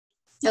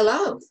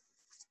Hello,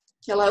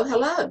 hello,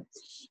 hello,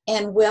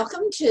 and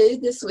welcome to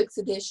this week's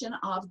edition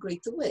of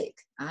Greet the Week.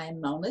 I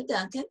am Mona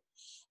Duncan,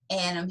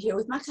 and I'm here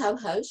with my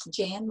co-host,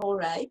 Jan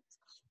Moray.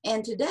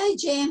 And today,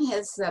 Jan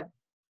has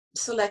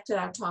selected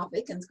our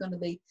topic and is going to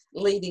be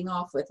leading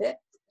off with it.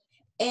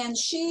 And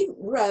she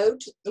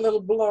wrote a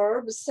little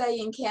blurb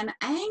saying, "Can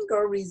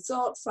anger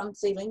result from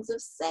feelings of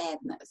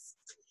sadness?"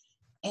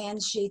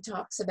 And she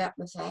talks about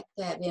the fact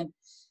that in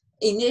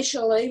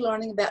initially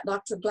learning about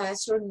Dr.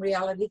 Glasser and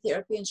reality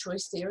therapy and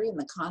choice theory and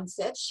the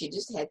concepts, she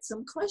just had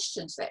some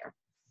questions there.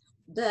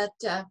 But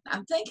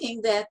I'm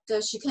thinking that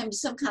she came to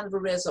some kind of a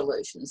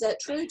resolution. Is that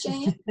true,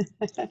 Jan?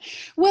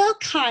 Well,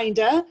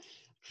 kinda.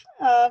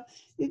 Uh,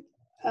 it,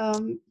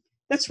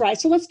 that's right.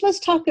 So let's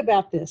talk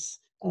about this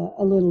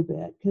a little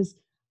bit, because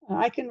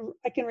I can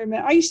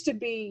remember. I used to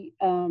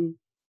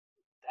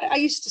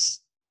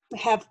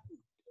have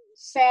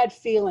sad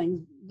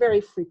feelings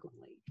very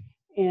frequently,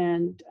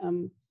 and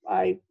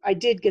I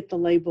did get the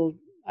label.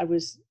 I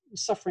was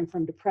suffering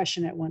from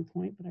depression at one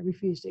point, but I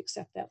refused to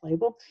accept that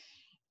label.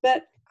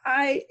 But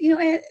by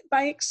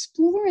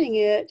exploring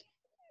it,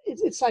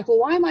 it's like, well,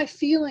 why am I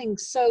feeling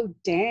so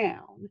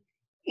down?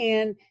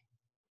 And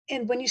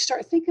when you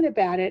start thinking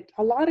about it,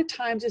 a lot of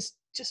times it's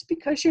just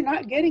because you're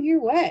not getting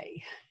your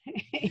way.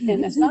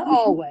 And that's not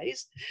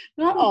always.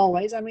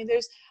 I mean,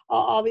 there's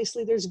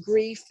obviously there's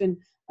grief and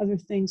other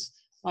things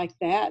like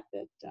that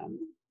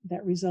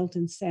that result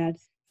in sad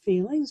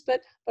feelings.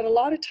 But a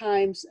lot of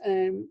times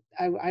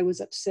I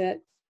was upset.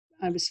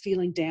 I was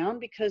feeling down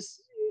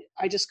because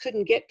I just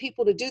couldn't get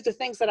people to do the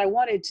things that I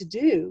wanted to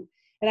do.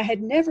 And I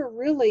had never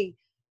really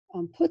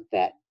put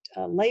that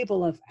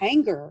label of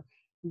anger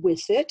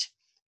with it.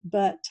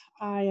 But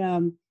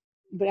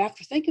but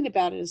after thinking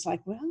about it, it's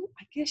like, well,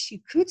 I guess you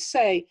could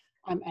say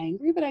I'm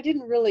angry, but I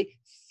didn't really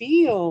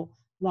feel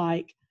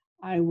like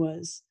I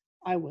was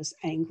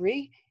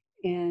angry.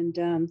 And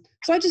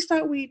so I just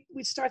thought we'd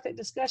start that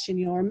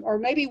discussion, or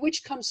maybe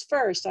which comes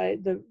first.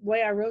 The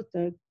way I wrote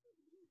the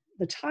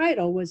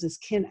title was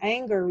 "Can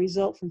anger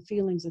result from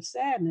feelings of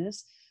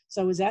sadness?"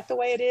 So is that the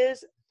way it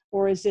is,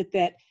 or is it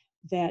that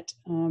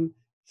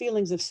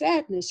feelings of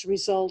sadness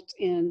result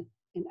in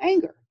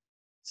anger?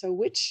 So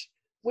which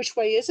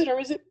way is it,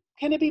 or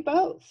can it be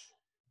both?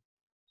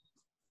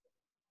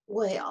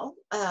 Well,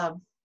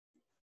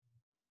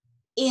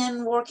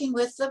 in working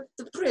with the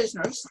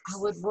prisoners, I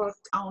would work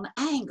on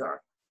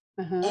anger.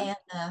 Uh-huh.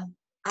 And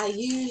I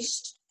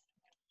used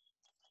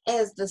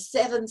as the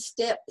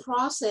 7-step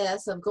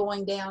process of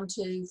going down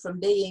to from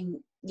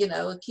being,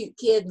 a cute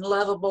kid and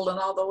lovable and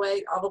all the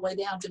way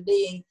down to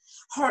being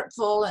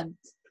hurtful and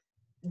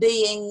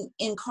being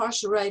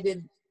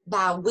incarcerated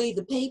by we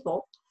the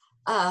people.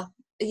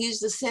 Use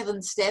the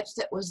 7 steps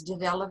that was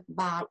developed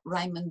by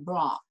Raymond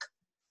Brock.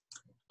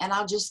 And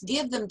I'll just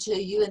give them to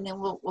you, and then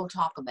we'll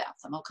talk about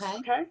them, okay?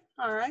 Okay,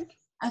 all right.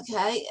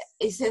 Okay,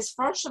 he says,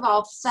 first of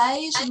all,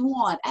 phase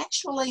 1.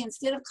 Actually,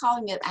 instead of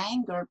calling it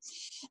anger,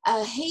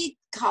 he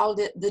called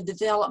it the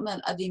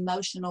development of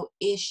emotional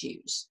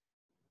issues.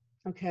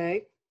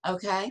 Okay.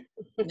 Okay?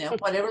 Now,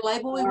 whatever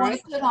label we All want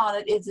right. to put on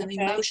it, it's an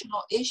Okay.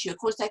 emotional issue. Of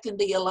course, that can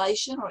be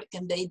elation or it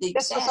can be deep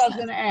That's what sadness. I was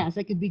going to ask.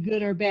 It could be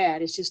good or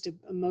bad. It's just an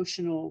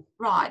emotional.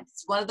 Right.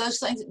 It's one of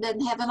those things that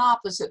doesn't have an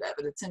opposite of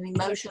it. It's an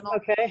emotional.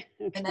 Okay.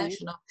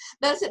 Emotional.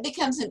 But as it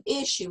becomes an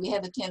issue, we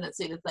have a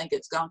tendency to think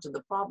it's gone to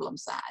the problem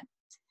side.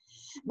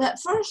 But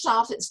first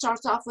off, it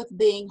starts off with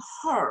being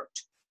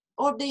hurt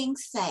or being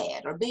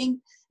sad or being,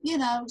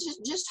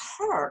 just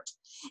hurt.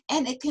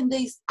 And it can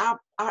be our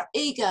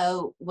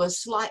ego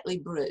was slightly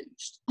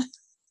bruised.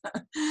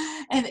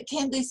 And it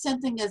can be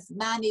something as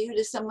minute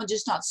as someone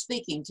just not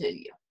speaking to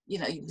you. You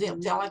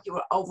feel like you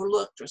were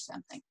overlooked or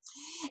something.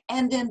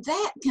 And then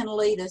that can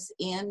lead us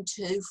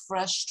into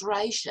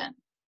frustration.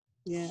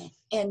 Yeah.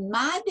 And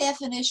my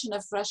definition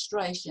of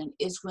frustration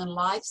is when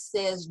life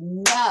says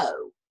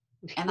no,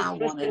 and I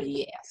wanted a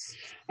yes.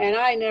 And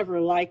I never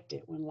liked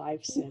it when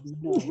life said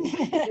no.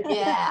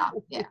 Yeah.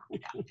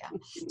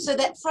 So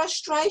that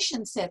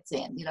frustration sets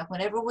in,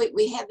 whenever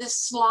we have this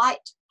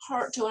slight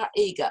hurt to our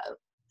ego,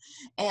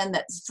 and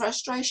that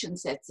frustration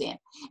sets in.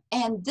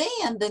 And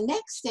then the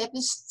next step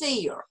is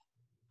fear.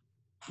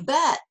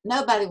 But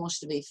nobody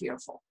wants to be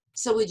fearful.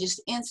 So we just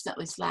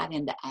instantly slide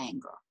into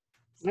anger.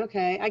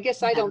 Okay. I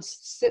guess I don't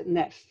sit in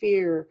that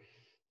fear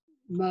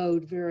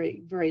mode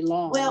very, very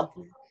long. Well,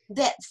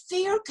 that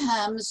fear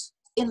comes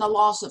in the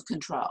loss of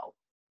control.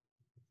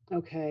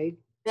 Okay.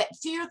 That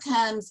fear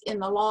comes in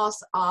the loss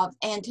of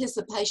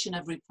anticipation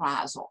of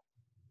reprisal.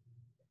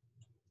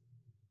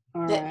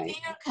 All that right.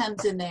 fear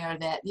comes in there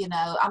that,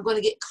 I'm going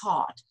to get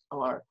caught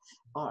or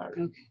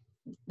okay.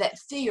 That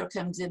fear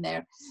comes in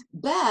there.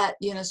 But,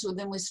 so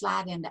then we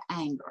slide into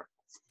anger.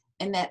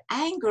 And that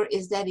anger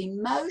is that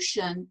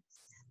emotion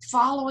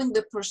following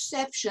the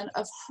perception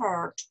of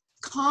hurt,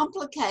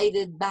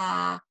 complicated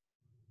by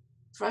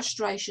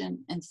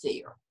frustration and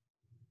fear.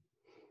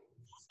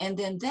 And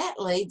then that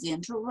leads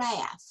into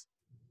wrath.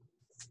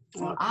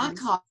 Okay. Or I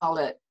call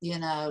it,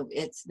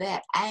 it's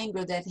that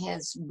anger that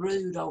has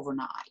brewed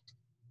overnight.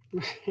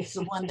 It's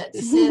the one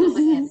that's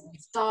settling and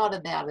thought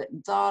about it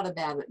and thought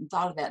about it and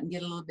thought about it and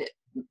get a little bit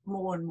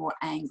more and more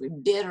angry.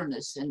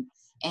 Bitterness and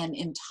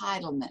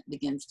entitlement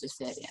begins to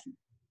set in.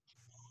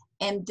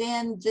 And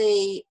then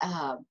the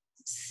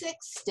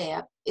sixth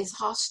step is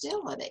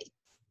hostility.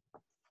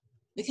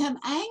 Become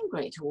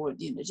angry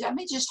toward, I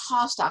mean, just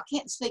hostile.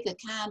 Can't speak a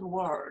kind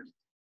word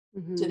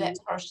to that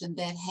person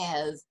that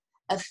has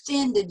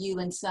offended you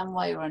in some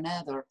way or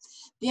another.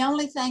 The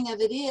only thing of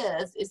it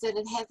is that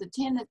it has a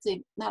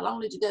tendency not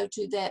only to go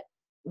to that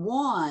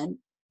one,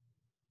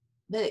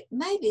 but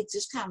maybe it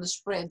just kind of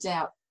spreads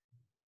out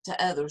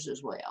to others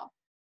as well.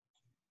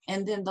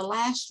 And then the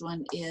last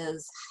one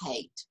is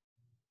hate.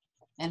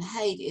 And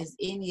hate is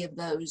any of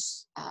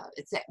those,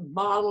 it's that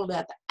bottled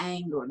up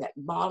anger, that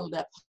bottled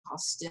up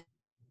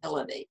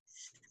hostility,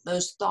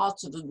 those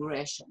thoughts of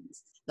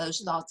aggressions,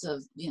 those thoughts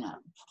of,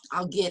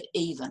 I'll get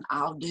even,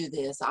 I'll do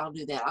this, I'll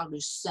do that, I'll do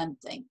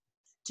something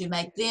to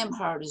make them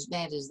hurt as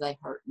bad as they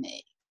hurt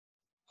me.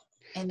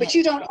 And but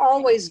you don't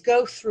always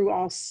go through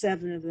all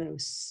 7 of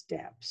those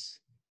steps.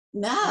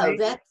 No,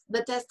 right?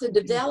 that's the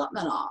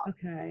development of.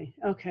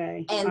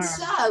 Okay. And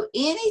so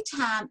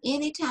anytime,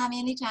 you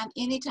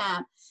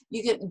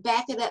can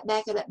back it up.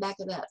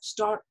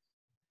 Start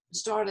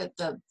at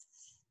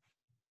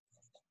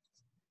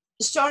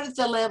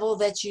the level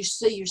that you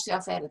see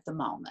yourself at the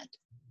moment.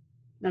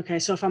 Okay,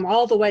 so if I'm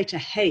all the way to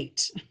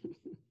hate.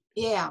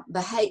 Yeah,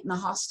 the hate and the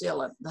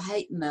hostility, the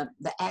hate and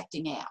the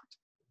acting out.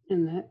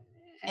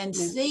 And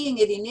seeing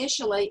it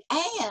initially,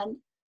 and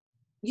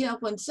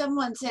when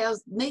someone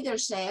tells me they're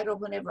sad, or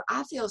whenever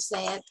I feel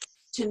sad,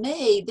 to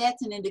me,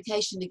 that's an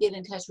indication to get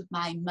in touch with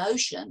my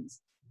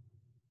emotions.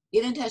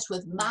 Get in touch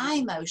with my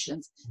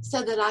emotions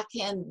so that I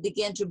can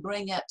begin to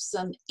bring up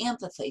some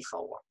empathy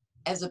for,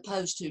 as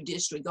opposed to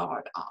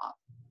disregard of,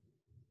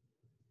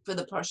 for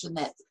the person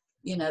that,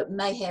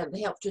 may have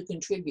helped to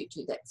contribute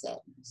to that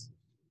sadness.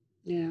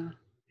 Yeah.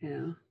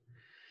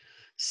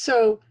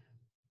 So,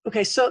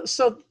 okay, so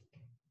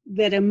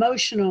that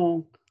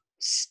emotional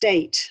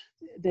state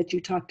that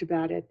you talked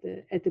about at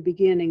the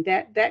beginning,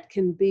 that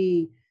can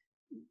be,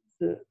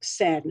 the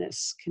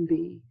sadness can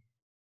be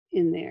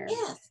in there.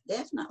 Yes,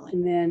 definitely.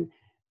 And then,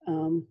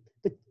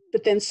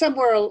 but then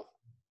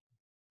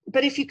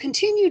but if you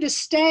continue to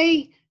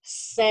stay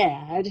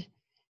sad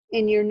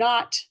and you're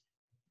not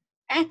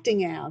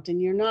acting out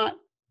and you're not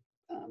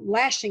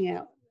lashing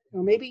out,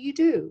 or maybe you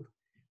do.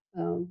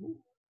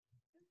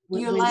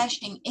 You're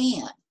lashing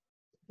in.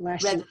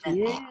 Lashing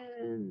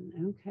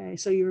in. Okay,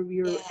 so you're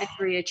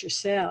angry at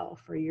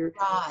yourself, or you're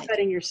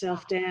cutting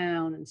yourself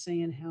down and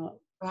saying how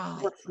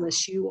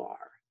worthless you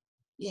are.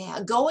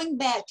 Yeah, going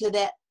back to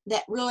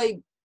that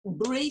really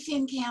brief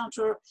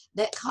encounter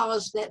that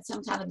caused that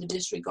some kind of a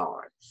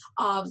disregard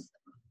of,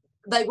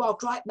 they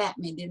walked right back at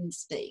me and didn't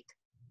speak.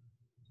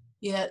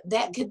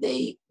 That could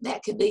be,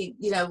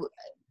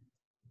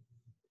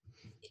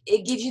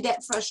 it gives you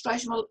that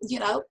frustration. Well,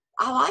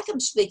 I like them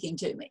speaking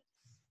to me.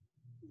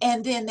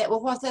 And then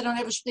what if they don't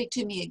ever speak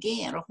to me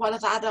again? Or what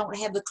if I don't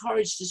have the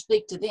courage to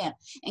speak to them?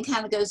 And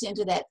kind of goes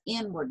into that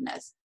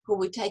inwardness where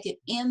we take it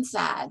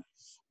inside.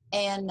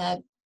 And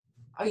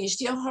are you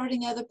still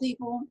hurting other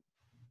people?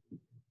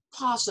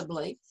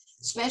 Possibly,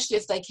 especially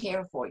if they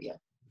care for you.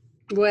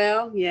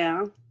 Well,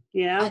 yeah.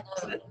 I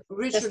know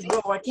Richard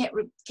Rohr, I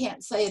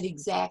can't say it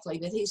exactly,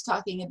 but he's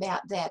talking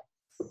about that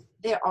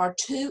there are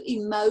 2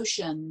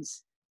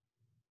 emotions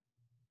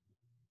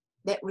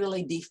that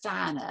really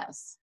define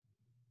us.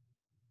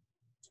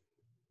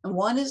 And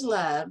one is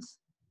love.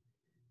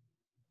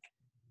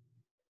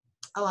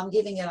 Oh, I'm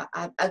giving it,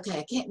 okay,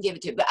 I can't give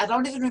it to you, but I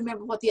don't even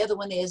remember what the other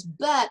one is,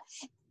 but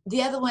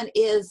the other one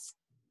is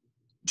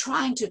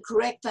trying to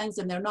correct things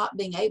and they're not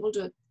being able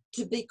to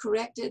be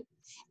corrected.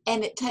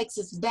 And it takes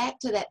us back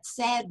to that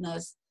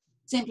sadness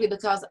simply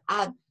because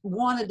I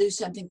want to do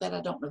something, but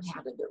I don't know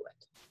how to do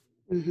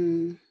it.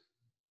 Mm-hmm.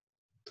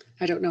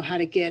 I don't know how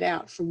to get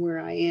out from where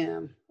I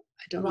am.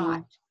 I don't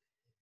know.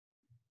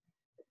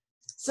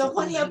 So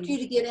what helped you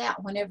to get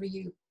out whenever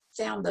you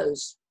found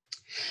those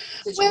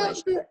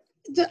situations? Well,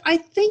 I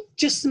think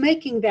just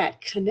making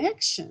that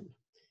connection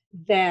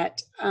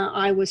that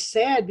I was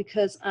sad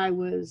because I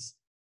was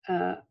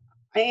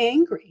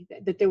angry,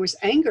 that there was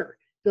anger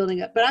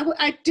building up. But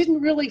I didn't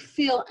really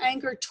feel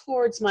anger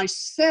towards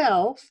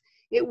myself.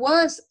 It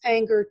was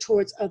anger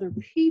towards other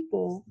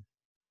people.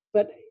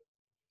 But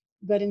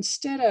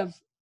instead of,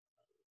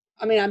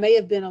 I mean, I may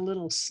have been a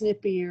little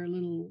snippy or a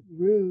little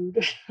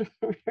rude.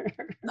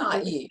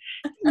 Not you.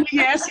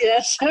 Yes.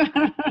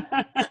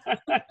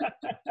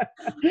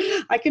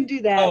 I can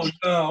do that.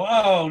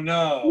 Oh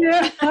no.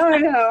 Yeah, I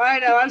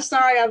know. I'm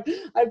sorry.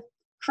 I've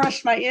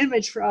crushed my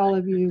image for all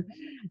of you.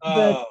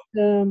 Oh.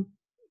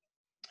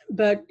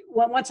 But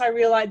once I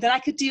realized that I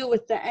could deal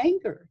with the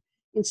anger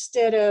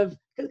instead of,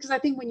 because I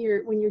think when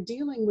you're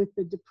dealing with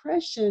the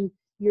depression,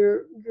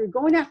 you're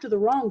going after the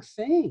wrong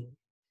thing.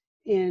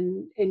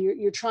 And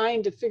you're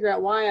trying to figure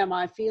out, why am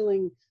I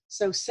feeling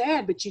so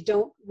sad? But you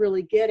don't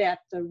really get at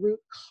the root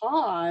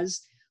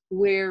cause,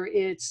 where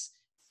it's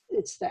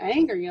the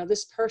anger.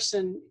 This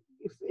person,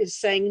 is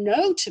saying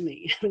no to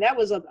me. That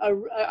was I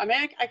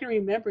mean, I can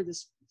remember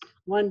this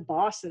one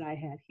boss that I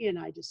had. He and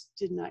I just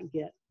did not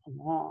get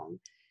along.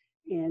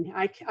 And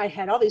I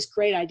had all these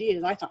great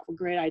ideas I thought were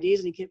great ideas,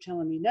 and he kept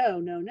telling me,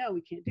 no,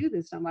 we can't do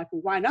this. And I'm like,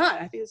 well, why not?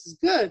 I think this is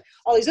good.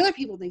 All these other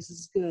people think this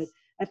is good.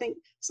 I think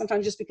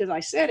sometimes just because I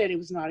said it, it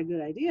was not a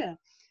good idea.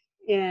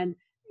 And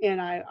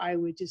I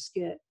would just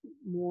get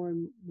more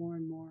and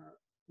more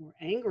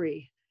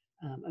angry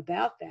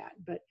about that.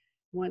 But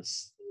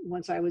once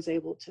I was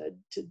able to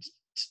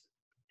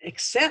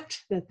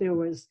accept that there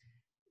was,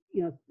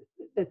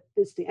 that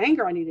it's the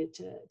anger I needed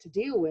to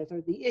deal with,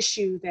 or the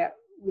issue that,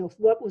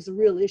 what was the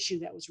real issue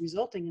that was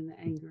resulting in the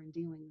anger, and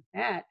dealing with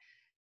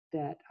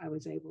that I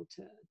was able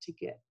to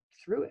get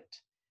through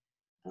it.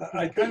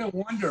 I kind of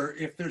wonder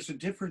if there's a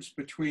difference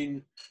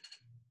between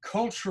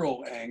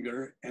cultural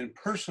anger and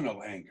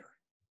personal anger.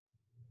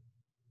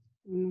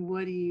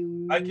 What do you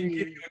mean? I can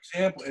give you an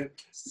example. By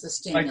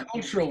Sustainable.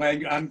 cultural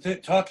anger, I'm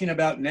talking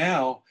about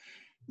now.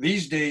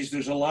 These days,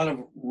 there's a lot of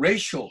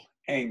racial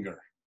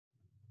anger,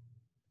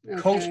 Okay.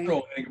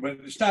 cultural anger, but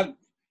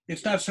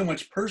it's not so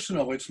much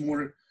personal. It's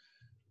more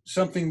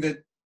something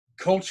that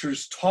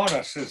cultures taught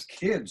us as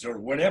kids or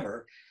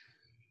whatever,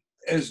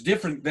 is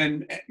different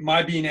than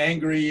my being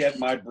angry at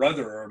my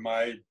brother or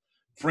my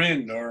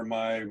friend or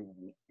my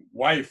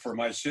wife or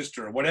my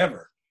sister or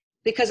whatever.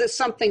 Because it's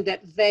something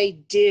that they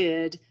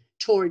did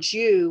towards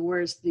you,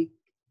 whereas the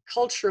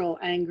cultural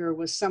anger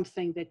was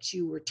something that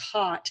you were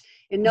taught,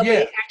 and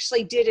nobody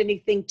actually did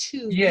anything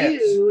to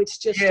you. It's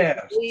just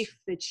a belief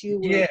that you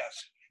were.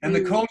 Yes, and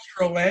the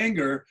cultural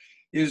anger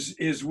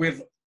is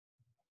with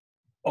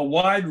a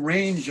wide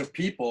range of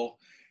people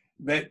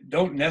that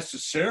don't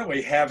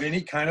necessarily have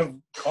any kind of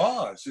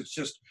cause. It's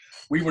just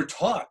we were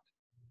taught.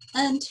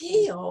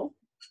 Until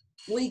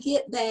we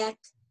get back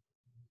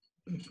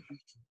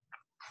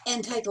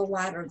and take a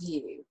wider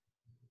view.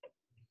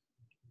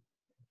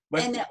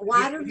 But and that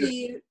wider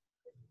view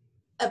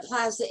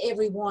applies to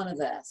every one of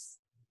us.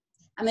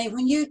 I mean,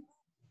 when you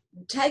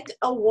take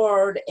a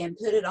word and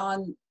put it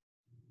on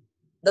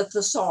the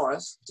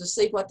thesaurus to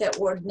see what that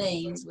word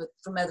means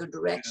from other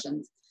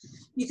directions,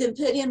 you can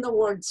put in the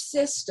word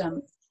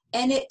system,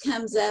 and it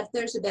comes up.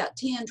 There's about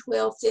 10,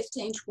 12,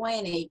 15,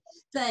 20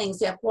 things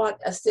that what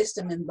a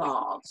system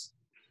involves.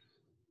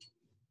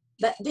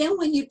 But then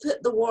when you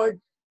put the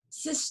word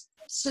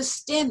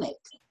systemic,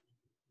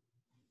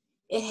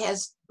 it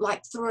has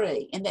like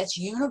 3, and that's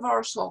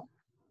universal.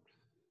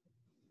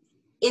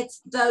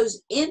 It's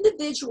those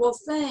individual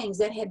things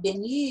that have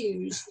been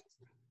used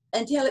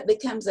until it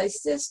becomes a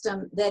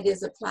system that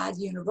is applied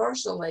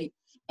universally,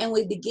 and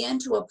we begin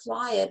to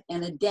apply it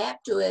and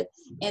adapt to it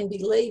and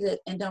believe it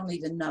and don't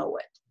even know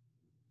it.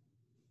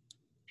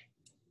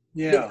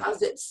 Yeah.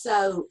 Because it's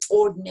so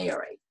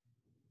ordinary,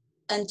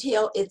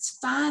 until it's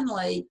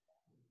finally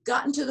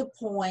gotten to the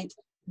point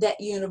that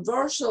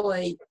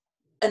universally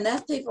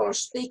enough people are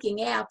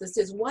speaking out that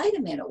says, wait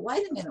a minute.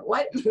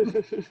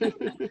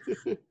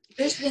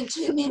 There's been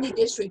too many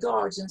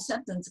disregards, and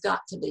something's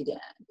got to be done.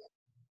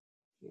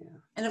 Yeah.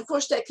 And of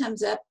course that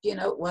comes up,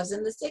 it was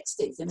in the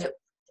 60s, and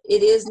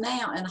it is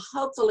now, and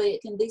hopefully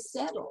it can be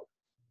settled.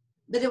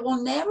 But it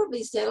will never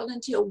be settled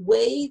until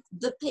we,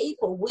 the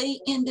people,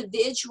 we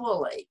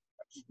individually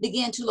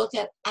begin to look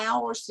at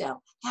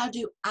ourselves. How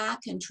do I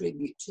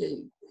contribute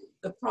to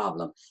the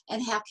problem,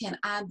 and how can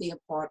I be a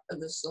part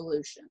of the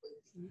solution?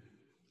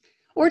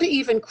 Or to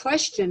even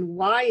question,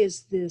 why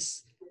is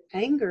this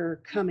anger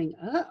coming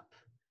up?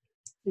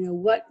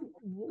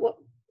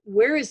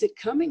 Where is it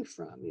coming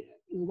from?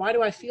 Why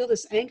do I feel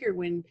this anger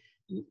when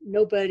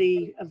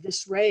nobody of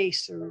this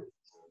race or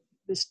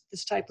this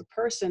type of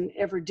person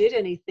ever did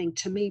anything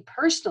to me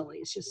personally?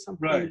 It's just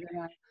something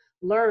that I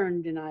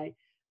learned and I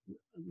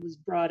was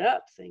brought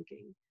up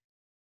thinking.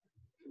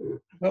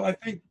 Well, I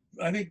think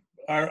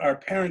our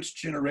parents'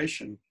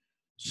 generation,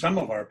 some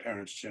of our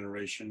parents'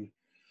 generation,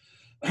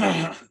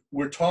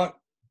 were taught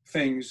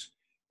things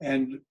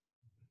and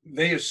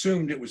they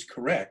assumed it was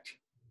correct.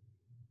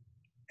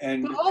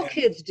 And well, all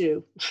kids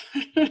do.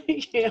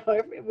 We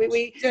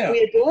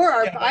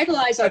adore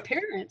idolize our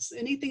parents.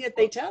 Anything that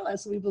they tell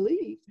us, we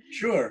believe.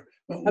 Sure.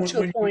 Up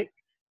to a point.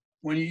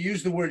 When you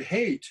use the word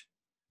hate,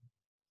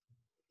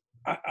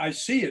 I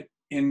see it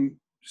in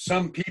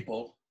some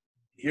people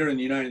here in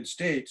the United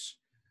States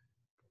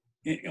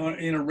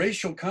in a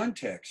racial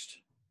context.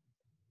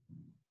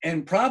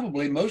 And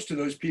probably most of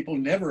those people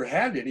never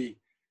had any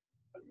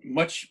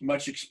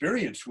much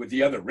experience with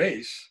the other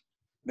race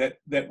that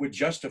would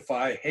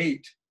justify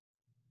hate.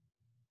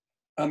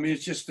 I mean,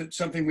 it's just that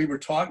something we were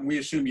taught, and we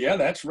assumed, yeah,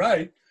 that's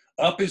right.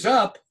 Up is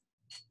up.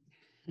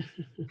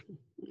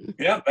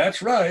 Yeah,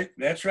 that's right.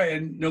 That's right.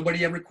 And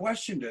nobody ever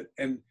questioned it.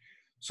 And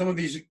some of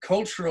these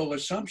cultural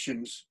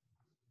assumptions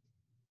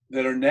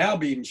that are now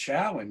being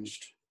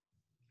challenged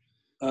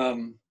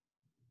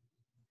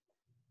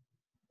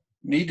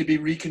need to be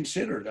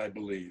reconsidered, I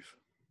believe.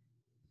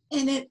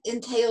 And it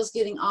entails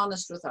getting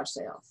honest with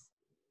ourselves.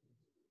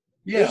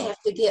 Yeah. We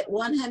have to get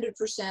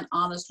 100%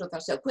 honest with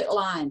ourselves. Quit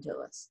lying to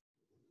us.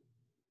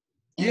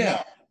 And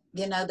Yeah.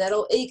 You know, that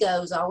old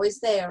ego is always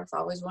there,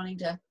 always wanting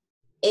to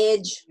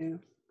edge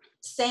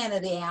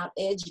sanity out,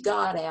 edge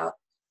God out,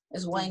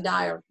 as Wayne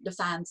Dyer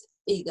defines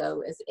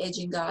ego, as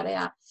edging God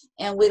out.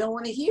 And we don't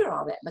want to hear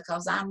all that,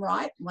 because I'm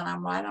right. When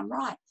I'm right, I'm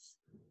right.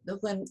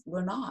 But when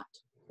we're not.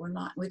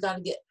 We got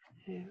to get,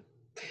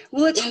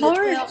 well, it's in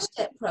hard. the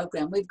 12-step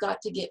program, we've got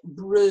to get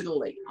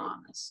brutally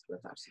honest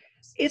with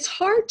ourselves. It's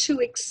hard to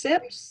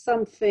accept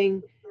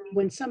something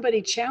when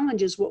somebody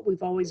challenges what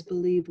we've always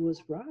believed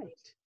was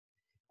right.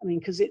 I mean,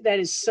 because that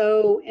is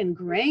so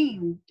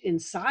ingrained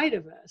inside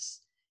of us.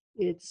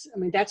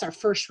 That's our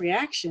first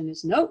reaction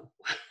is no.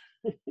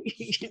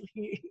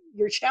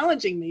 You're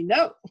challenging me.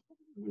 No,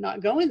 we're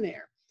not going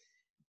there.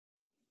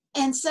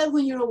 And so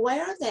when you're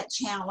aware of that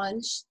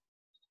challenge,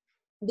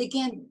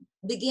 begin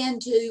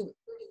to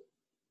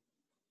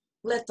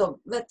let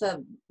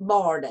the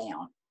bar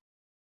down,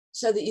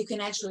 so that you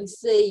can actually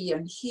see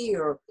and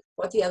hear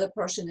what the other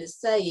person is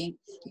saying,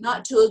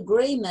 not to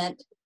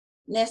agreement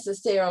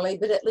necessarily,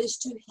 but at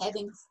least to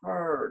having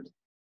heard.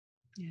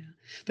 Yeah,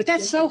 but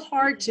that's so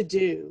hard to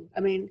do.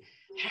 I mean,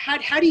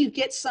 how do you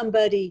get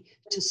somebody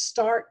to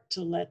start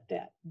to let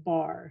that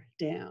bar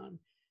down?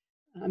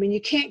 I mean,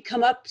 you can't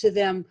come up to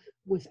them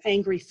with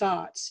angry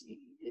thoughts.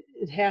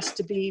 It has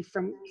to be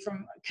from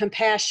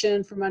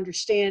compassion, from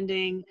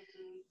understanding,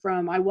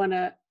 from I want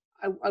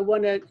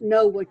to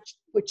know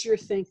what you're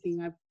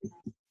thinking.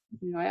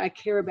 I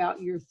care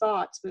about your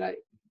thoughts, but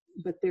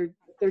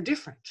they're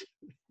different.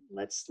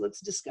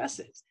 Let's discuss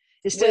it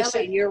instead of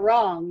saying you're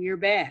wrong, you're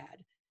bad.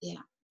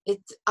 Yeah,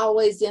 it's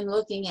always in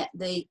looking at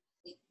the,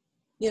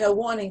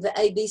 wanting the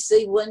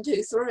ABC 1,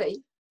 2,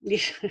 3. Yeah.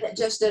 That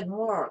just doesn't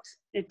work.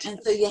 And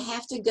so you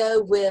have to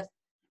go with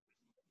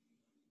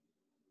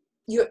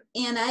your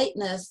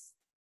innateness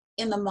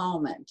in the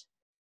moment,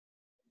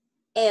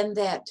 and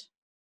that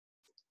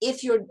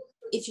if you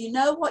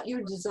know what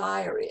your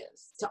desire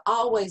is, to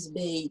always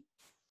be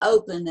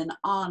open and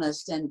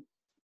honest and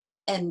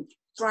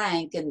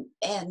frank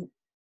and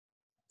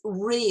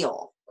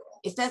real.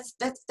 If that's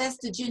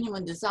the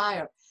genuine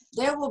desire,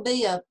 there will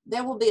be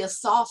a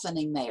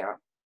softening there,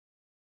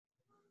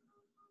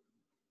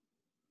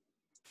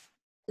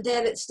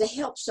 that it's to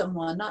help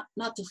someone,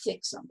 not to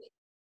fix something,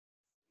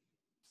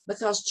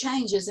 because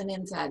change is an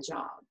inside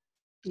job.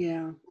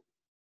 Yeah.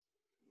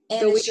 And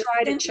so we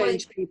try to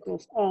change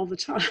people all the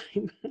time.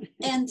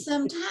 And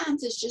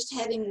sometimes it's just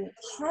having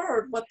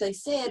heard what they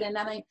said, and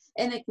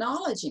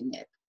acknowledging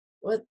it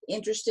with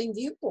interesting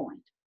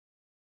viewpoint.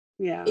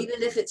 Yeah.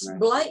 Even if it's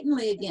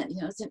blatantly, again,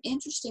 it's an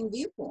interesting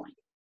viewpoint.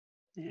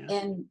 Yeah.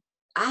 And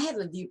I have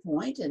a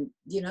viewpoint, and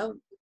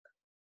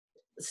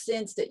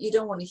sense that you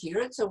don't want to hear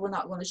it, so we're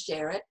not going to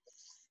share it.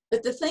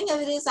 But the thing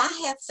of it is, I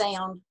have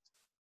found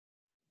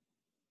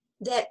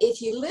that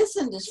if you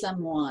listen to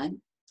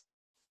someone,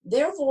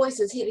 their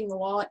voice is hitting the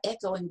wall,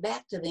 echoing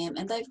back to them,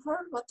 and they've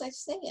heard what they've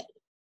said.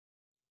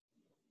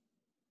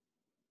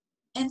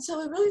 And so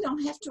we really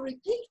don't have to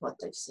repeat what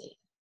they've said,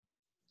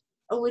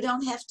 or we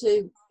don't have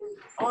to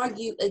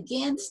argue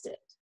against it.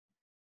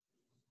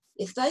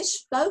 If they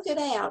spoke it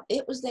out,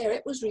 it was there,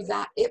 it was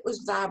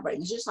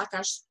vibrating. It's just like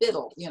our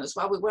spittle, it's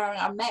why we're wearing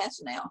our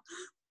mask now,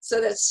 so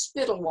that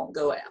spittle won't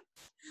go out.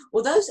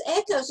 Well, those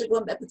echoes are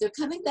going back, but they're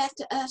coming back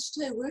to us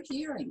too. We're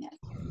hearing it.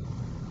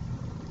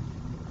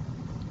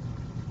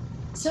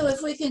 So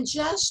if we can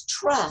just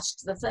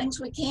trust the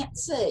things we can't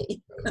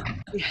see.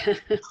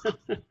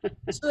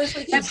 So if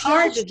we can That's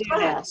hard to do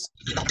trust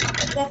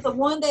that the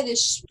one that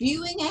is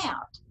spewing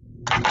out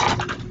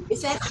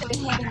is actually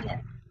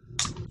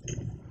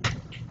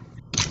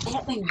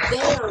having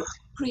their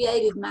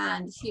creative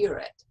mind hear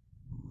it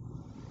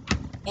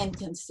and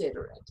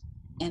consider it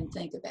and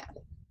think about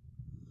it.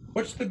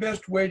 What's the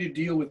best way to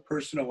deal with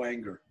personal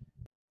anger?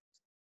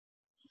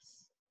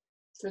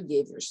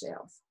 Forgive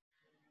yourself.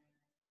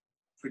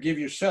 Forgive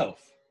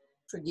yourself.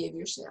 Forgive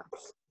yourself.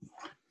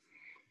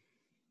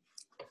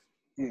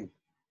 Hmm.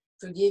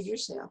 Forgive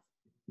yourself.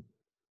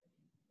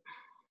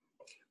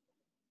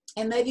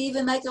 And maybe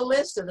even make a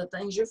list of the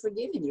things you're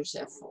forgiving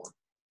yourself for.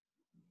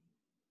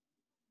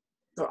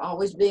 For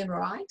always being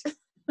right.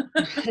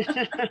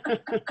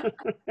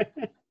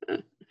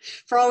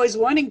 For always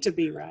wanting to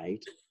be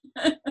right.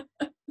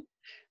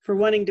 For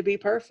wanting to be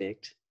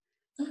perfect.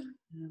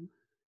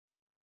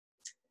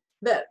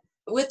 But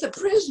with the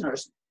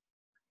prisoners,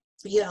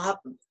 I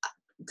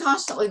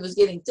constantly was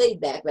getting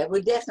feedback. But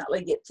we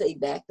definitely get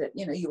feedback that,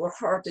 you were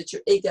hurt, that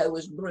your ego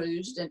was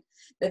bruised, and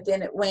that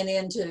then it went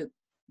into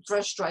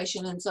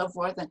frustration and so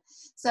forth. And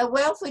so,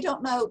 if we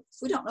don't know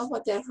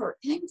what that hurt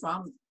came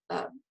from,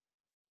 I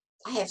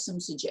have some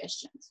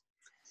suggestions.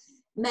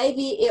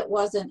 Maybe it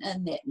was an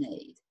unmet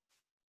need.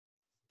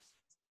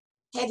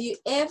 Have you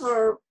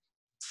ever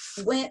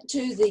went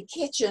to the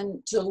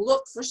kitchen to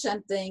look for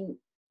something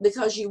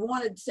because you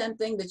wanted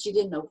something, but you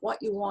didn't know what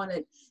you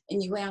wanted,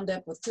 and you wound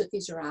up with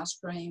cookies or ice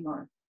cream,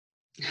 or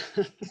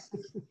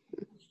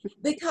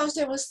because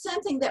there was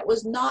something that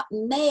was not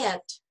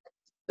met,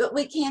 but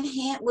we're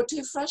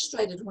too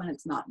frustrated when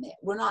it's not met.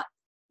 We're not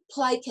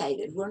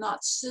placated. We're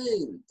not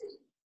soothed.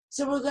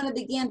 So we're going to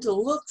begin to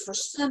look for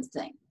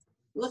something.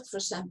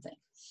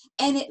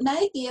 And it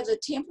may give a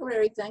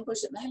temporary thing,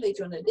 which it may lead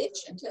to an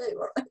addiction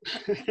too.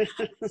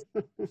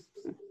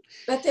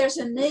 But there's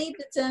a need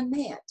that's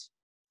unmet.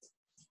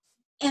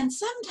 And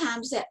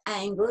sometimes that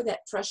anger,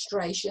 that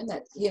frustration,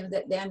 that,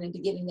 that down into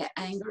getting that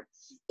anger,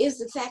 is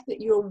the fact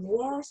that your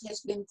worth has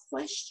been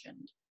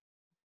questioned.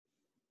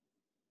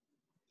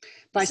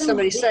 By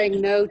somebody saying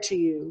no to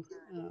you.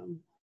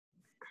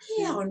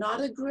 Or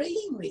not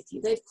agreeing with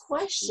you. They've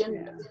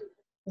questioned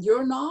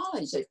your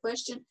knowledge. They've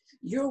questioned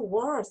your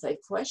worth.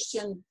 They've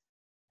questioned,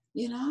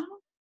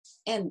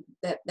 and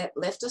that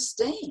left a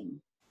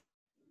sting.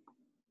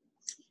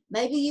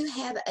 Maybe you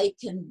have a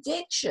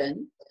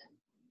conviction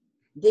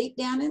deep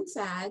down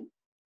inside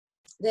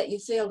that you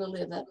fail to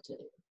live up to.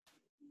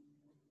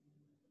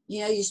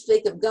 You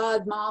speak of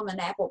God, Mom, and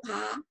apple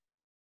pie,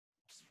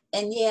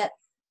 and yet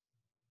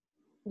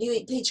you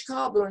eat peach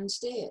cobbler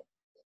instead.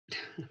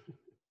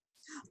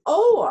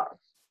 Or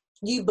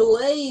you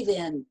believe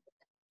in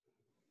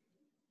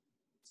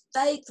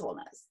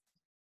faithfulness,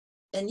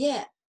 and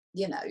yet,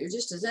 you're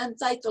just as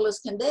unfaithful as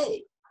can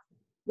be.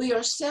 We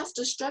are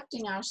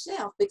self-destructing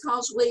ourselves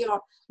because we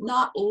are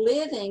not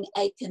living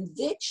a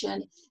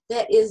conviction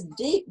that is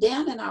deep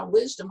down in our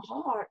wisdom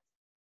heart,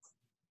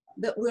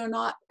 but we're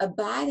not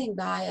abiding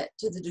by it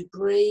to the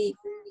degree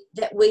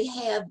that we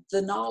have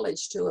the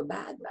knowledge to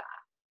abide by.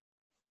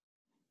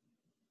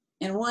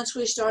 And once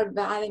we start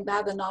abiding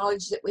by the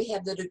knowledge that we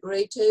have the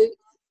degree to,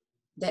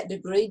 that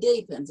degree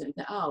deepens. And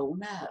we go, oh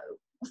no.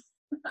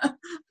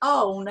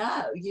 Oh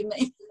no, you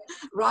mean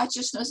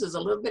righteousness is a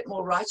little bit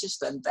more righteous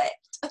than that.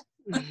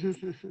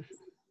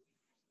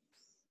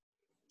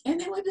 And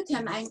then we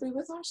become angry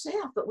with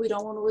ourselves, but we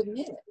don't want to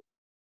admit it.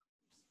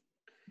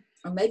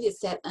 Or maybe it's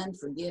that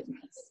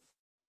unforgiveness.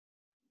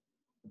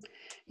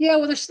 Yeah,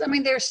 well,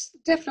 there's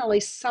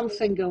definitely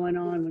something going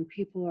on when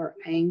people are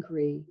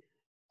angry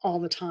all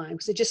the time.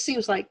 Because it just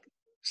seems like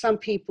some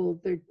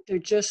people, they're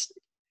just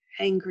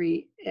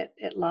angry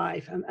at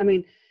life. I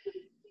mean,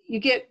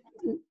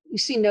 you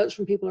see notes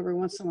from people every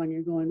once in a while, and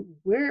you're going,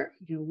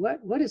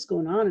 what is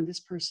going on in this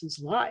person's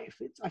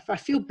life? I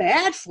feel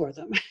bad for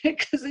them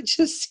because it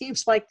just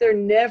seems like they're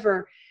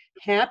never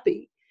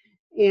happy,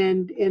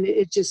 and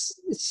it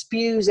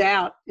spews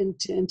out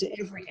into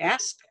every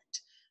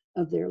aspect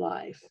of their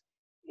life,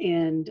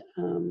 and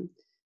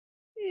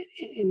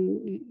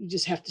you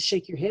just have to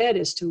shake your head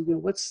as to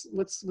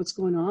what's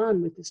going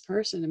on with this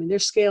person. I mean, their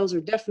scales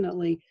are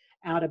definitely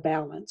out of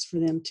balance for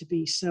them to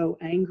be so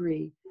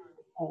angry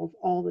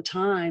all the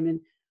time. And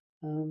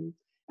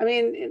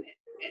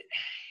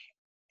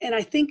and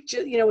I think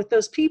with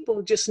those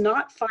people, just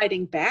not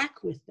fighting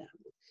back with them.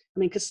 I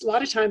mean, because a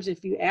lot of times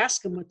if you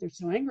ask them what they're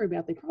so angry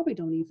about, they probably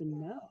don't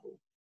even know.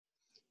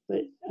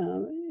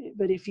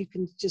 But if you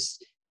can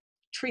just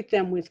treat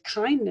them with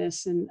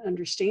kindness and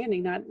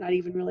understanding, not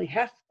even really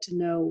have to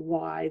know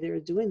why they're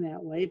doing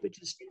that way, but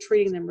just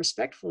treating them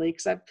respectfully,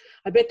 because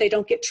I bet they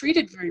don't get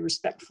treated very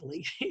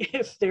respectfully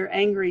if they're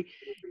angry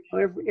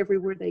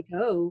everywhere they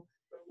go.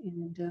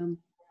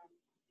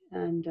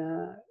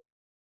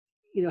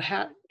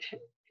 How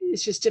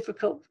it's just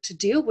difficult to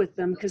deal with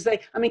them because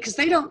they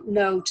don't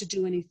know to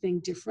do anything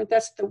different.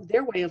 That's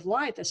their way of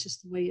life. That's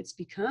just the way it's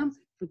become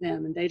for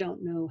them, and they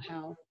don't know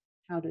how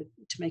to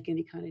make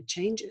any kind of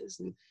changes.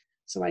 And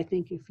so I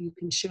think if you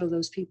can show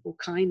those people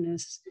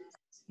kindness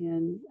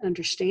and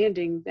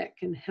understanding, that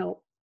can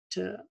help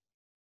to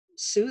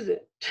soothe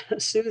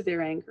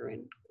their anger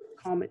and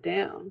calm it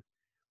down.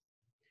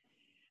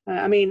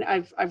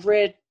 I've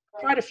read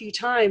quite a few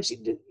times,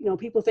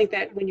 people think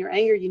that when you're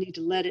angry, you need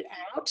to let it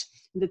out,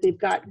 and that they've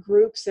got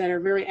groups that are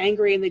very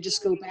angry and they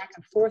just go back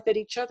and forth at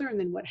each other. And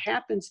then what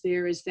happens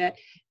there is that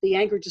the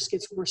anger just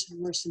gets worse and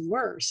worse and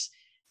worse.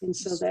 And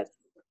so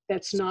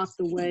that's not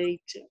the way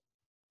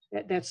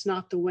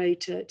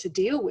to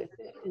deal with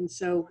it. And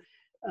so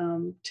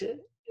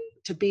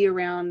to be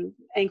around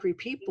angry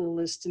people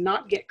is to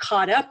not get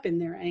caught up in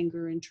their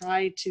anger and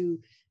try to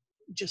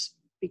just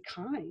be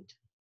kind.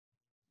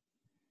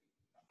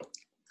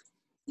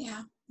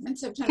 Yeah. And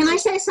sometimes Can I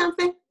say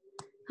something?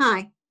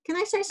 Hi. Can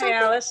I say something?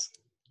 Hey, Alice.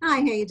 Hi,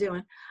 how you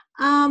doing?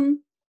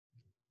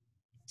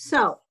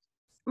 So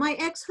my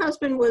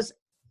ex-husband was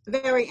a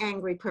very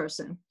angry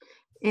person.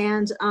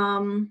 And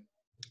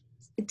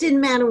it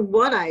didn't matter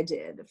what I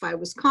did. If I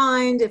was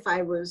kind, if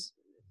I was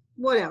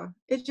whatever,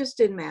 it just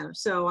didn't matter.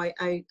 So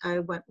I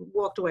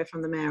walked away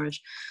from the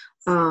marriage.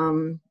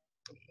 And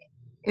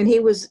he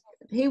was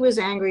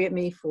angry at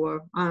me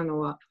for, I don't know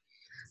what,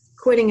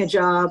 quitting a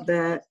job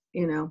that,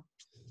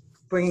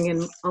 bringing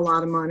in a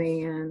lot of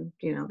money, and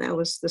that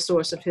was the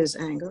source of his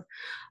anger.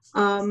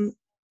 But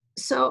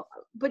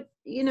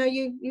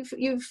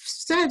you've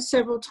said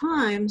several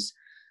times,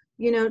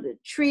 to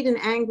treat an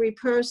angry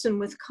person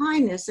with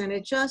kindness, and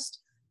it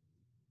just,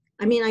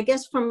 I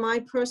guess from my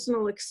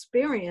personal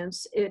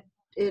experience, it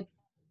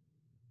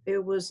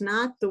was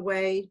not the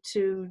way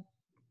to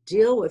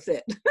deal with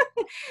it.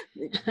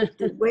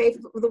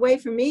 The way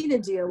for me to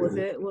deal with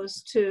it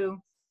was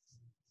to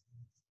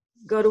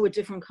go to a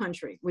different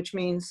country, which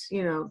means,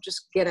 you know,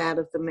 just get out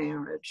of the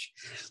marriage.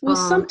 Well,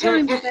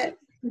 sometimes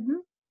Mhm.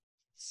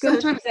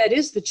 sometimes that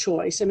is the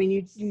choice. I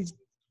mean,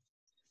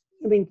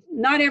 I mean,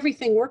 not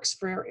everything works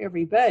for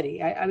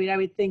everybody. I mean, I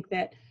would think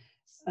that,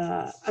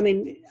 I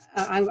mean,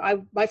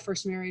 my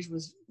first marriage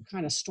was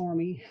kind of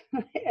stormy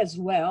as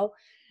well.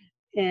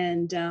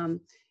 And,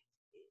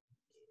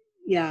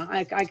 yeah,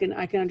 I can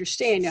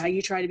understand how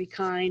you try to be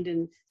kind,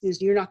 and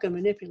you're not going to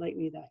manipulate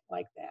me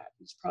like that.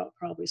 It's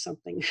probably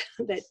something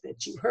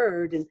that you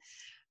heard, and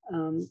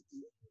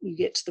you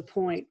get to the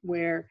point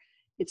where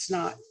it's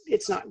not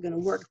going to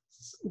work.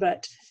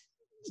 But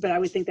I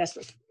would think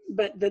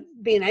but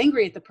being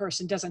angry at the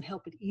person doesn't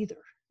help it either.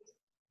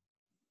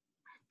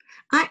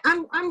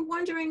 I'm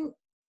wondering,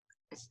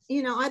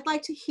 you know, I'd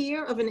like to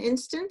hear of an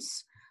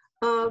instance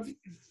of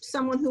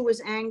someone who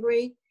was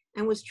angry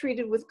and was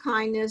treated with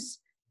kindness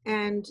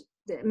and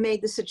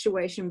made the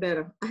situation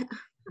better.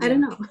 I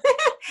don't know.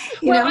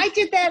 Well, I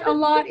did that a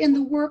lot in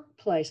the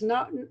workplace.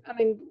 I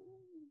mean,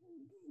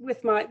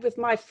 with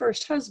my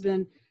first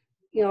husband,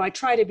 you know, I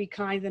try to be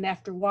kind, and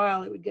after a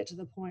while it would get to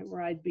the point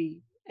where I'd be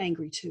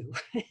angry too.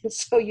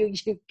 So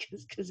because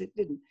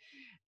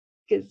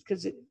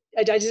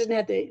I just didn't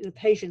have the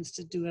patience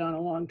to do it on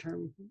a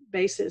long-term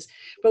basis.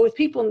 But with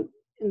people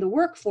in the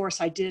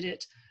workforce, I did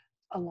it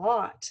a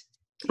lot,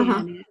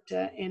 and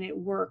it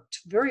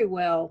worked very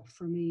well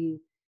for me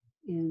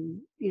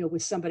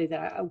with somebody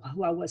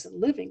who I wasn't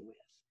living with.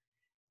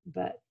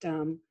 But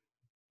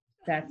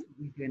that's what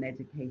we do in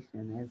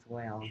education as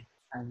well.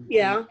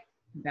 Yeah.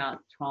 About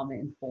trauma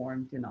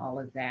informed and all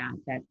of that.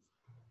 That's,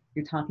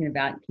 you're talking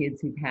about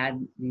kids who've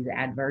had these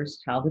adverse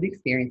childhood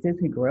experiences,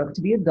 who grew up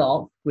to be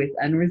adults with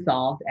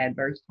unresolved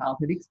adverse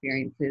childhood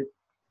experiences.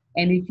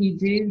 And if you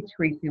do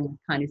treat them with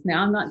kindness,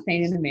 now I'm not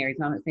saying in a marriage,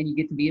 I'm not saying you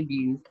get to be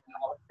abused and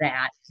all of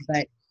that,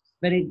 but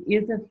it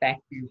is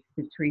effective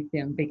to treat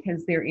them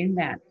because they're in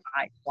that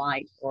fight,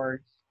 flight,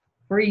 or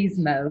freeze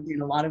mode,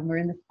 and a lot of them are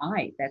in the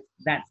fight.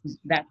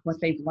 That's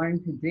what they've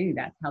learned to do.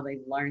 That's how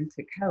they've learned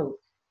to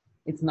cope.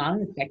 It's not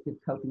an effective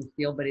coping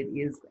skill, but it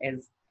is,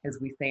 as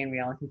we say in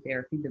reality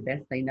therapy, the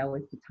best they know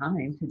at the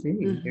time to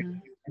do. They're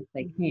doing the best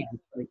they can.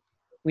 So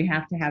we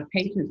have to have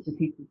patience to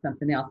teach them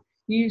something else.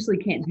 You usually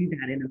can't do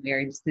that in a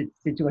marriage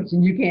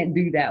situation. You can't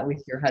do that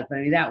with your husband.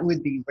 I mean, that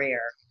would be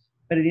rare,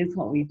 but it is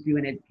what we do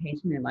in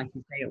education. And like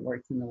you say, it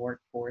works in the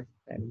workforce.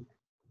 So.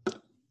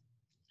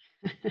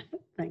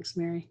 Thanks,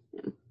 Mary.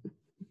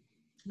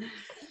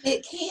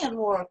 It can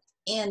work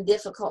in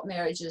difficult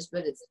marriages,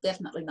 but it's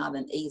definitely not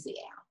an easy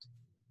out.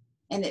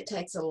 And it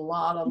takes a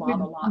lot,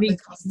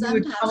 because you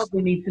would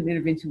probably need some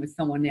intervention with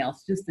someone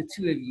else. Just the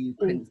two of you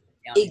couldn't.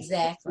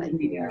 Exactly.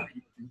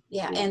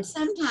 Yeah. And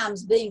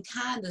sometimes being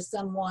kind to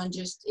someone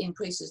just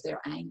increases their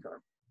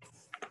anger.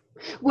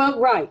 Well,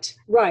 right,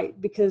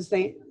 because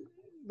they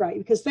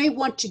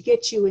want to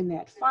get you in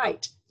that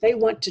fight. They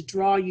want to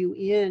draw you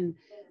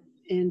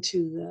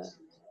into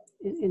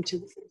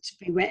to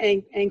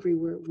be angry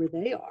where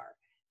they are,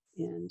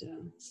 and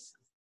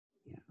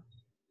yeah.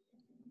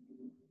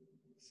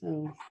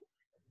 So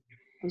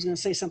I was going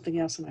to say something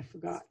else and I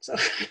forgot. So,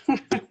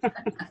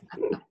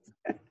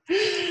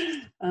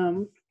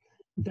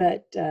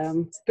 but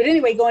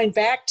anyway, going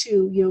back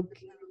to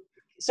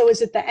so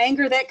is it the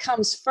anger that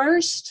comes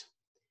first,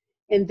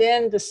 and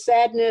then the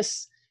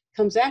sadness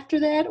comes after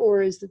that,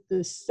 or is it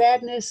the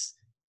sadness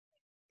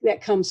that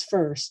comes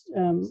first?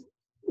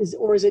 Is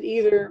it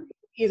either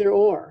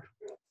or?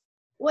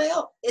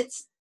 Well,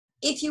 it's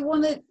if you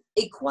want to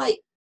equate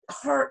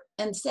hurt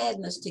and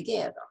sadness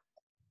together.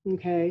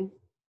 Okay.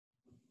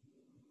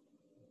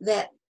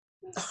 That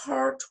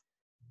hurt,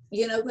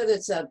 whether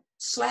it's a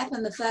slap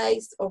in the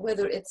face or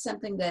whether it's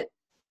something that,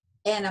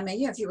 and I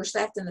mean, if you were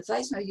slapped in the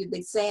face, maybe you'd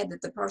be sad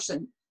that the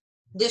person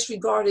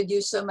disregarded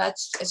you so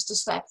much as to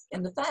slap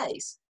in the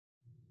face.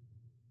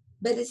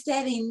 But it's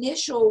that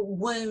initial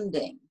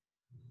wounding.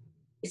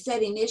 It's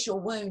that initial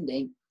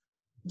wounding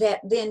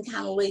that then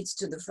kind of leads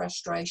to the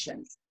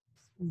frustration,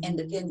 and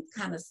it then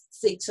kind of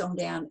seeps on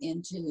down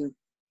into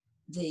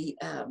the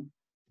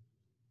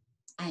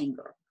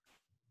anger,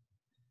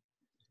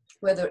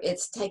 whether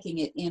it's taking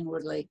it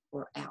inwardly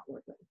or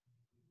outwardly,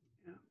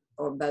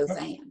 or both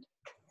and.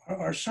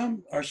 Are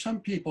some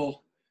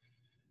people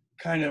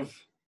kind of,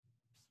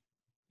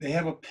 they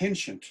have a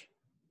penchant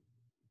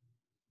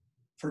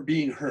for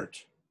being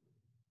hurt,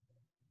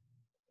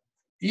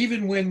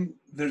 even when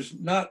there's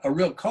not a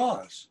real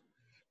cause?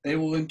 They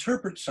will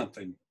interpret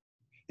something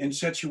in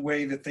such a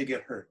way that they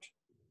get hurt,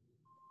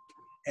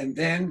 and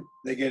then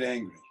they get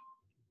angry.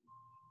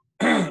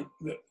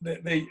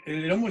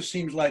 It almost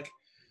seems like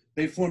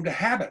they formed a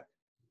habit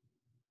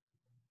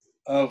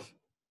of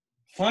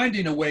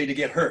finding a way to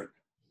get hurt.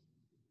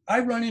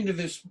 I run into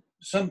this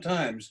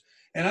sometimes,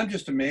 and I'm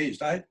just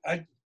amazed.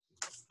 I'm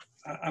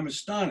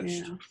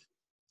astonished.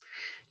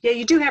 Yeah,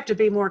 you do have to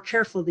be more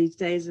careful these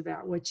days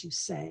about what you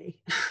say,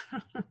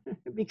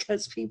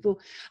 because people,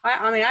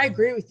 I mean, I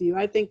agree with you.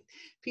 I think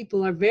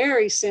people are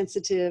very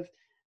sensitive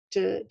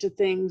to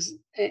things.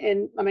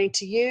 And I mean,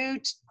 to you,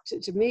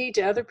 to me,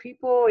 to other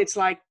people, it's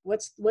like,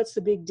 what's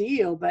the big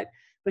deal? But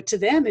to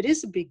them, it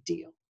is a big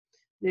deal.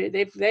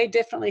 They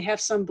definitely have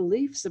some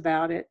beliefs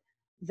about it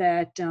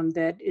that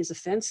that is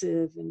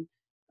offensive, and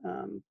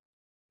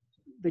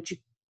but you're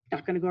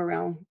not going to go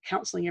around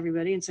counseling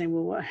everybody and saying,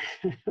 well,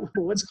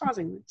 what's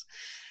causing this?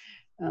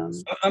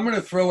 So I'm going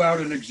to throw out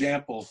an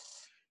example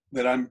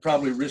that I'm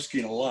probably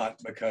risking a lot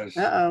because.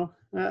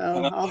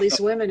 All these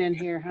women in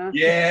here, huh?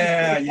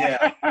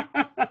 Yeah.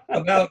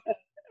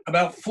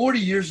 About 40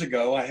 years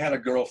ago, I had a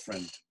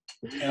girlfriend,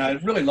 and I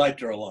really liked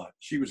her a lot.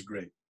 She was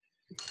great.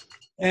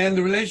 And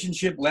the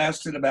relationship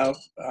lasted about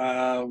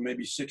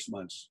maybe 6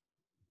 months.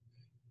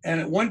 And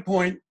at one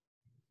point,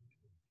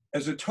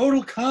 as a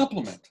total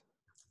compliment,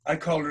 I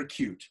called her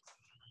cute.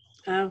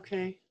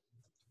 Okay.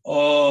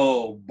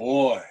 Oh,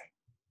 boy.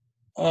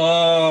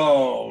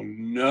 Oh,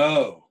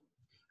 no.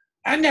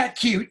 I'm not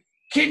cute.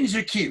 Kittens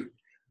are cute.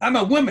 I'm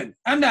a woman.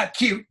 I'm not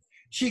cute.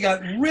 She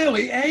got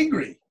really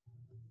angry.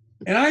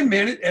 And I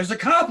meant it as a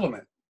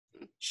compliment.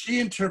 She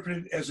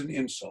interpreted it as an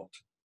insult.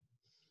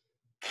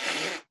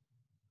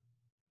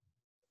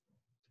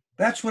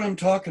 That's what I'm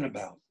talking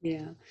about.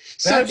 Yeah.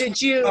 So That's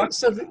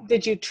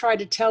did you try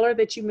to tell her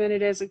that you meant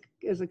it as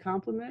a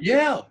compliment?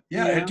 Yeah,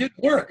 it did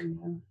work.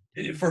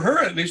 Yeah. For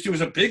her, at least, it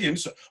was a big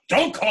insult.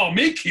 Don't call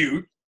me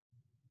cute.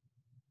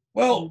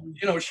 Well,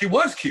 she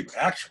was cute,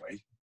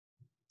 actually.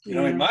 In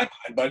my mind,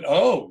 but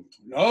no,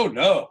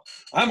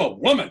 I'm a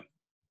woman.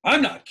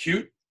 I'm not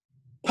cute.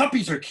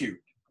 Puppies are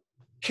cute.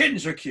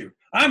 Kittens are cute.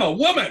 I'm a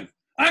woman.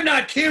 I'm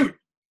not cute.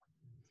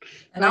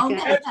 And on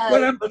that That's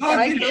what I'm note,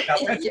 talking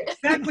about. That's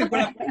exactly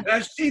what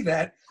I see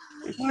that.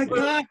 My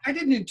God, I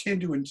didn't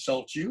intend to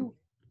insult you.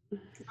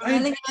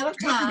 running out of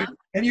time.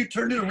 And you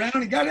turned it around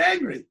and got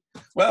angry.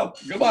 Well,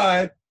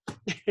 goodbye.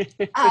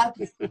 But on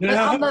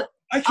the,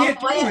 I can't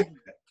do it.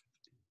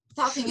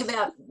 talking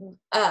about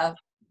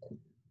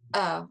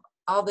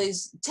all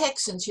these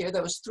Texans here.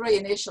 There was 3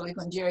 initially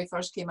when Jerry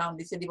first came on.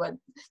 He said he was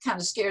kind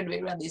of scared to be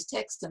around these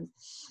Texans.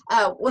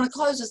 I want to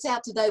close us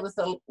out today with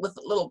a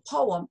little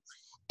poem,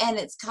 and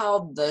it's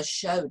called "The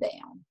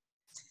Showdown."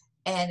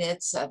 And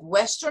it's a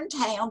Western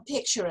town.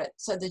 Picture it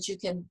so that you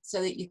can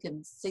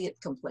see it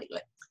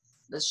completely.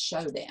 The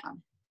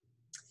showdown.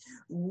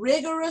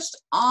 Rigorous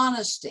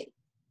honesty,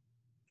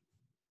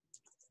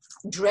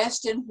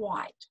 dressed in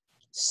white,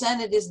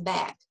 sun at his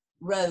back,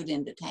 rode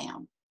into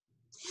town.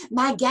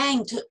 My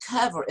gang took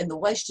cover in the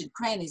wasted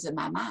crannies of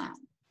my mind.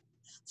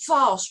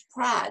 False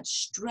pride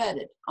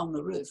strutted on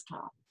the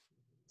rooftop.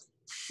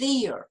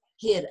 Fear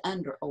hid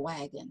under a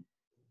wagon.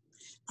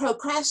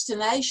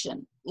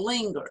 Procrastination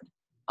lingered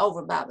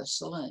over by the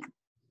saloon.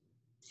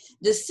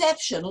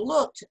 Deception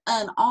looked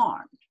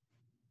unarmed,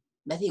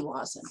 but he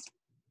wasn't.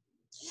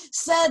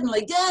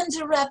 Suddenly, guns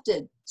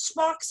erupted,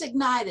 sparks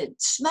ignited,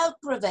 smoke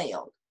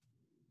prevailed.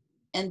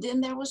 And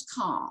then there was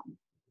calm,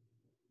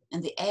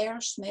 and the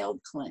air smelled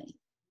clean.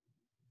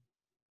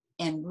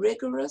 And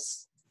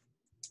rigorous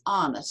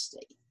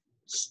honesty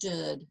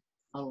stood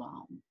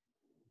alone.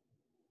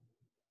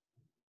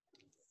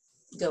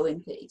 Go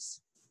in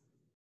peace.